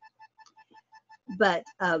work. But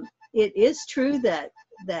it is true that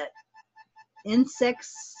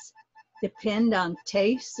insects depend on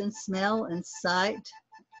taste and smell and sight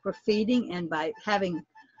for feeding, and by having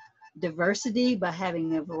diversity, by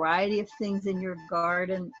having a variety of things in your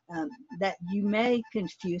garden, that you may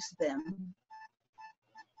confuse them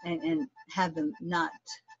and have them not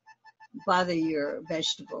bother your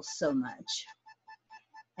vegetables so much.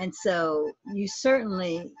 And so you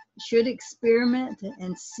certainly should experiment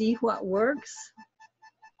and see what works,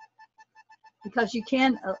 because you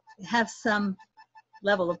can have some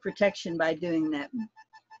level of protection by doing that.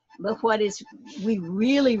 But what we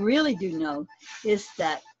really, really do know is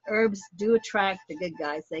that herbs do attract the good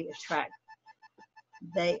guys. You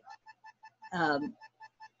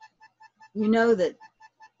know that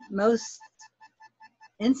most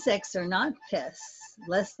insects are not pests.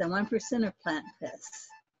 Less than 1% are plant pests.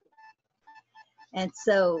 And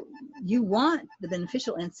so you want the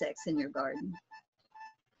beneficial insects in your garden.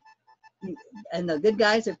 And the good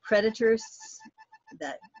guys are predators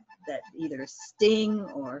that either sting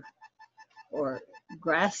or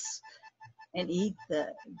grasp and eat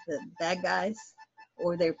the bad guys,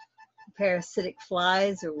 or they're parasitic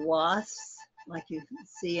flies or wasps, like you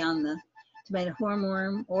see on the tomato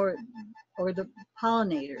hornworm, or the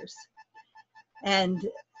pollinators. And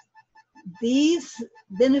these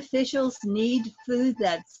beneficials need food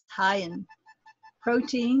that's high in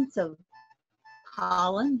protein, so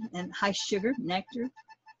pollen, and high sugar, nectar.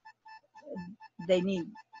 They need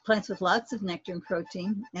plants with lots of nectar and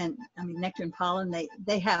protein, and I mean nectar and pollen.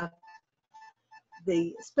 They have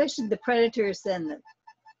especially the predators and the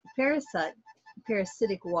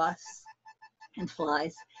parasitic wasps and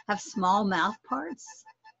flies have small mouth parts,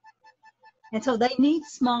 and so they need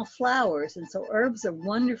small flowers, and so herbs are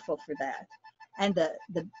wonderful for that. And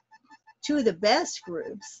the two of the best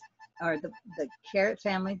groups are the carrot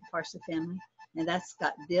family, the parsley family, and that's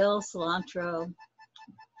got dill, cilantro,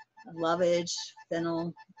 lovage,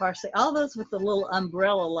 fennel, parsley, all those with the little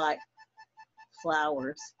umbrella-like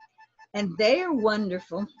flowers. And they are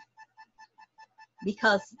wonderful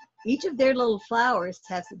because each of their little flowers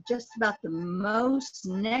has just about the most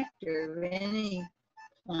nectar of any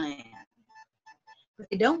plant, but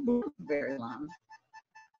they don't bloom very long.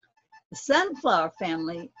 The sunflower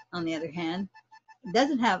family, on the other hand,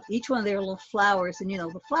 doesn't have each one of their little flowers, and you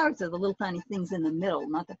know, the flowers are the little tiny things in the middle,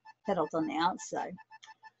 not the petals on the outside.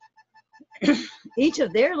 Each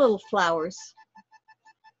of their little flowers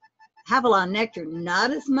have a lot of nectar,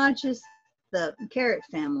 not as much as the carrot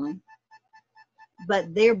family,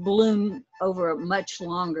 but they bloom over a much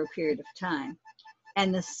longer period of time.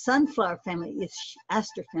 And the sunflower family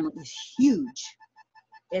aster family is huge.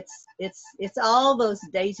 It's all those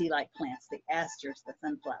daisy-like plants, the asters, the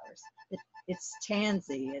sunflowers. It's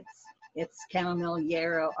tansy, it's chamomile,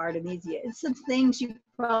 yarrow, artemisia. It's some things you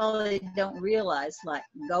probably don't realize, like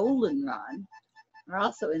goldenrod, are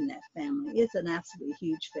also in that family. It's an absolutely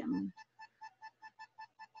huge family.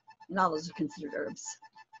 And all those are considered herbs.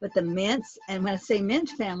 But the mints, and when I say mint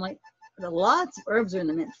family, lots of herbs are in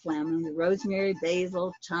the mint family. The rosemary,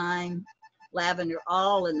 basil, thyme, lavender,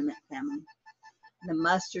 all in the mint family. The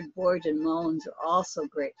mustard, borage, and mulleins are also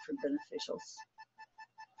great for beneficials.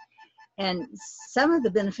 And some of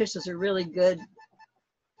the beneficials are really good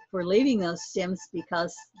for leaving those stems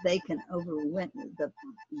because they can overwinter.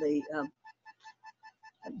 The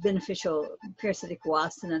beneficial parasitic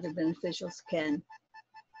wasps and other beneficials can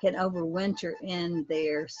overwinter in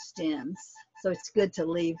their stems. So it's good to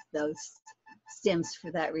leave those stems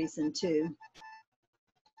for that reason too.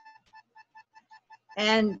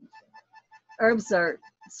 And herbs are,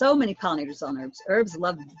 so many pollinators on herbs. Herbs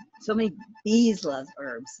love, so many bees love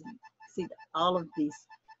herbs. See all of these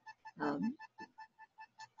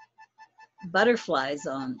butterflies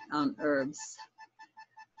on herbs.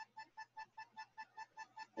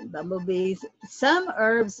 And bumblebees. Some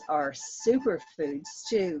herbs are superfoods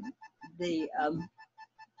too. The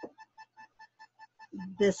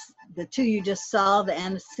two you just saw, the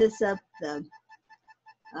anisissa, the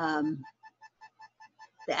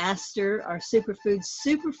aster, are superfoods.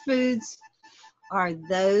 Superfoods are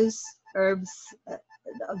those herbs,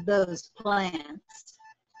 those plants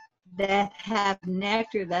that have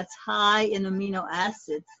nectar that's high in amino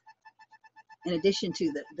acids in addition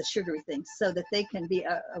to the sugary things, so that they can be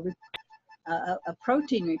a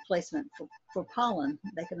protein replacement for pollen.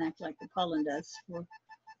 They can act like the pollen does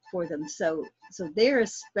for them. So they're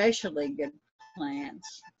especially good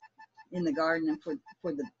plants in the garden and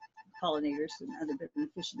for the pollinators and other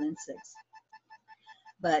beneficial insects.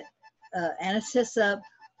 But anisissa,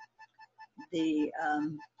 the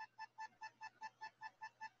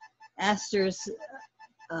asters,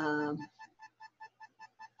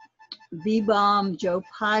 bee balm, Joe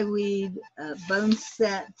Pyeweed,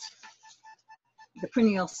 boneset, the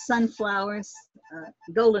perennial sunflowers,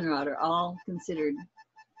 goldenrod are all considered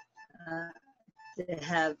to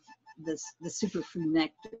have the superfood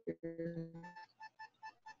nectar.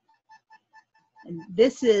 And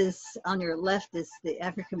this is, on your left is the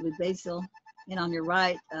African blue basil, and on your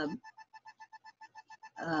right,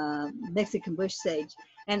 Mexican bush sage.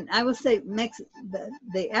 And I will say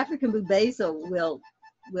the African blue basil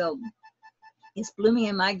is blooming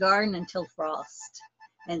in my garden until frost.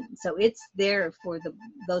 And so it's there for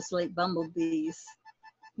those late bumblebees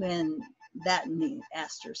when that and the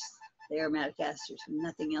asters, the aromatic asters, when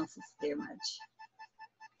nothing else is there much.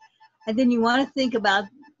 And then you want to think about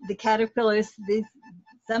the caterpillars.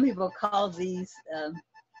 Some people call these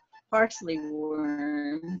parsley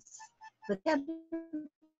worms, but caterpillars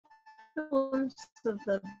of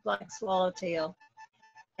the black swallowtail.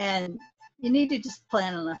 And you need to just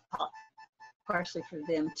plant enough parsley for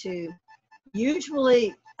them too.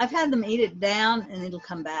 Usually, I've had them eat it down and it'll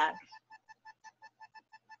come back.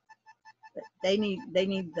 But they need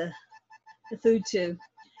the food too.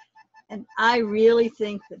 And I really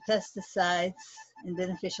think that pesticides and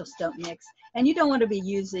beneficials don't mix. And you don't want to be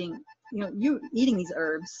using, you eating these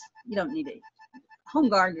herbs, you don't need to, home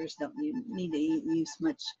gardeners don't need to use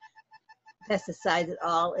much pesticides at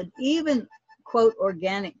all. And even, quote,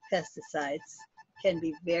 organic pesticides can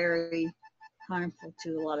be very harmful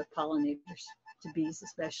to a lot of pollinators, to bees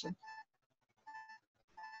especially.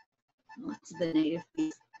 Lots of the native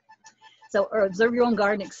bees. So observe your own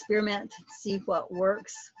garden, experiment, see what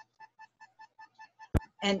works.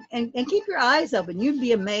 And keep your eyes open. You'd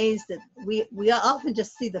be amazed that we often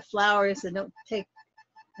just see the flowers and don't take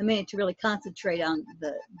a minute to really concentrate on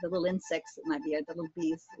the little insects that might be there, the little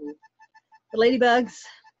bees, the ladybugs.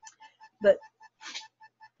 But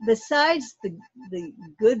besides the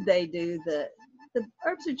good they do, the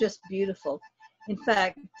herbs are just beautiful. In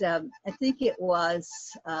fact, I think it was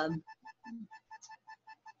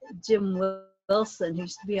Jim Wilson, who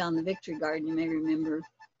used to be on the Victory Garden, you may remember,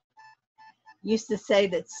 used to say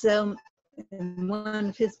that in one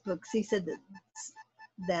of his books, he said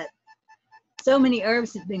that so many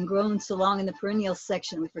herbs have been grown so long in the perennials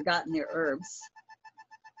section, we've forgotten their herbs.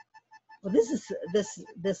 Well,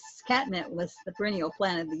 this catnip was the perennial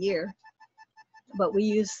plant of the year, but we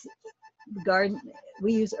use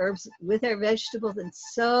herbs with our vegetables, and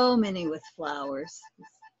so many with flowers.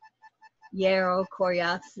 Yarrow,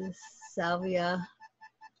 coreopsis, salvia.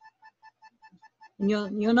 And you'll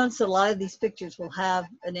notice a lot of these pictures will have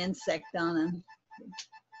an insect on them.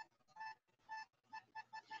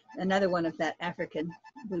 Another one of that African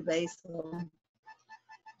blue basil.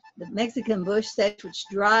 The Mexican bush sage, which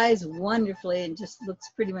dries wonderfully and just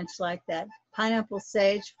looks pretty much like that. Pineapple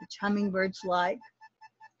sage, which hummingbirds like.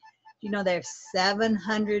 You know, there's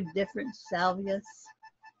 700 different salvias.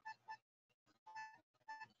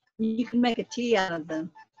 You can make a tea out of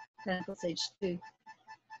them, pineapple sage too.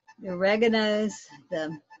 The oreganos,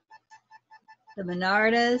 the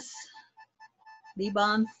monardas, bee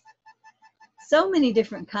balms, so many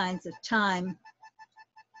different kinds of thyme.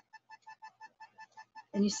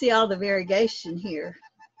 And you see all the variegation here.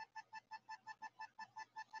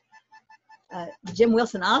 Jim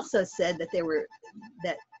Wilson also said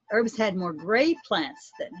that herbs had more gray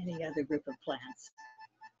plants than any other group of plants.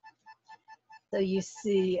 So you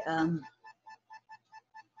see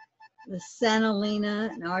the Sanolina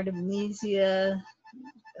and Artemisia,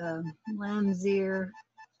 lamb's ear.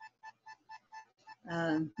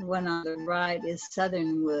 The one on the right is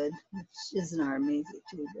southernwood, which is an Artemisia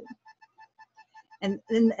too. But, and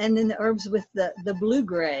then the herbs with the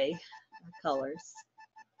blue-gray colors.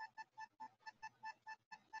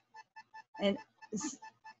 And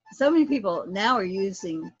so many people now are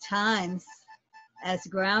using thymes as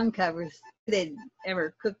ground covers. They'd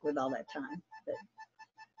ever cook with all that thyme, but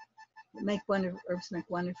herbs make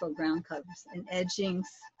wonderful ground covers and edgings.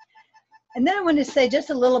 And then I want to say just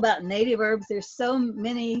a little about native herbs. There's so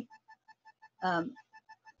many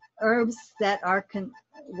herbs that are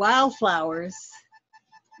wildflowers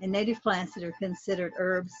and native plants that are considered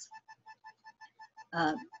herbs.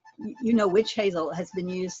 You know, witch hazel has been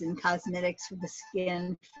used in cosmetics for the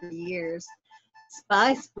skin for years.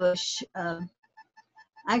 Spice bush,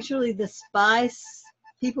 actually the spice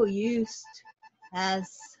people used as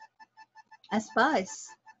spice.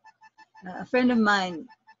 A friend of mine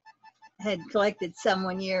had collected some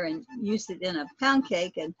one year and used it in a pound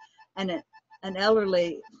cake, and an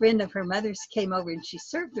elderly friend of her mother's came over and she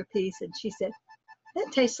served her piece, and she said,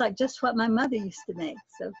 "That tastes like just what my mother used to make."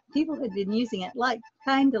 So people had been using it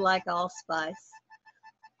kind of like allspice.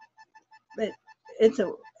 But and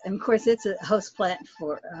of course it's a host plant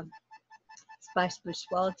for spice bush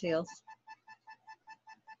swallowtails.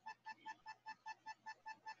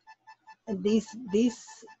 And these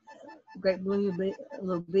great blue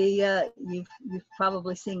lobia, you've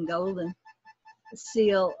probably seen golden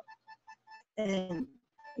seal, and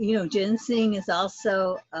you know ginseng is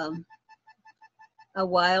also a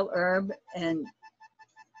wild herb, and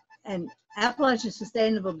Appalachian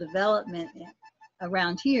Sustainable Development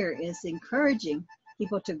around here is encouraging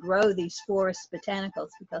people to grow these forest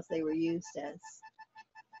botanicals because they were used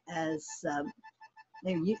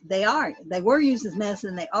they were used as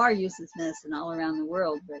medicine. They are used as medicine all around the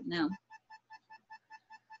world right now.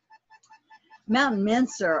 Mountain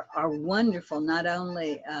mints are wonderful. Not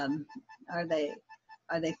only are they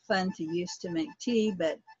fun to use to make tea,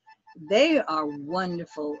 but they are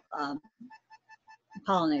wonderful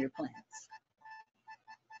pollinator plants.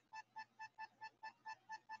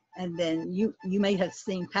 And then you may have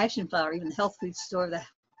seen passion flower, even the health food store, the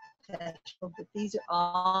passion, but these are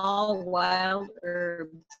all wild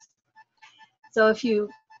herbs. So if you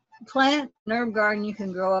plant an herb garden, you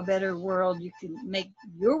can grow a better world. You can make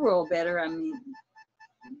your world better. I mean,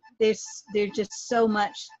 there's just so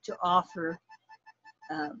much to offer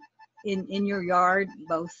in your yard,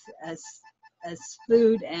 both as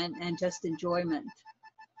food and just enjoyment.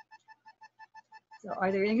 So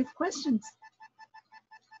are there any questions?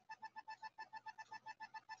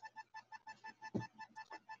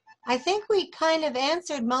 I think we kind of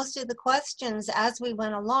answered most of the questions as we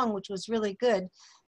went along, which was really good.